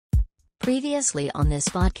Previously on this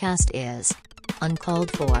podcast is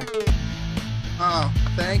Uncalled For. Oh,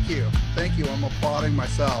 thank you. Thank you. I'm applauding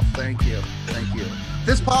myself. Thank you. Thank you.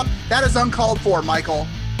 That is Uncalled For, Michael.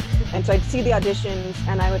 And so I'd see the auditions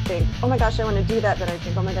and I would think, oh my gosh, I want to do that. But I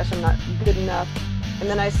think, oh my gosh, I'm not good enough. And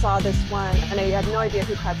then I saw this one and I had no idea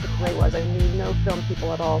who Patrick Ray was. I knew no film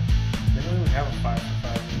people at all. They don't even have a 5 for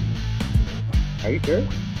 5. Are you sure?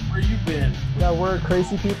 Where you been? Yeah, we're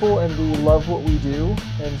crazy people and we love what we do,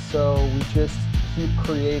 and so we just keep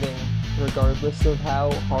creating regardless of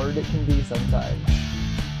how hard it can be sometimes.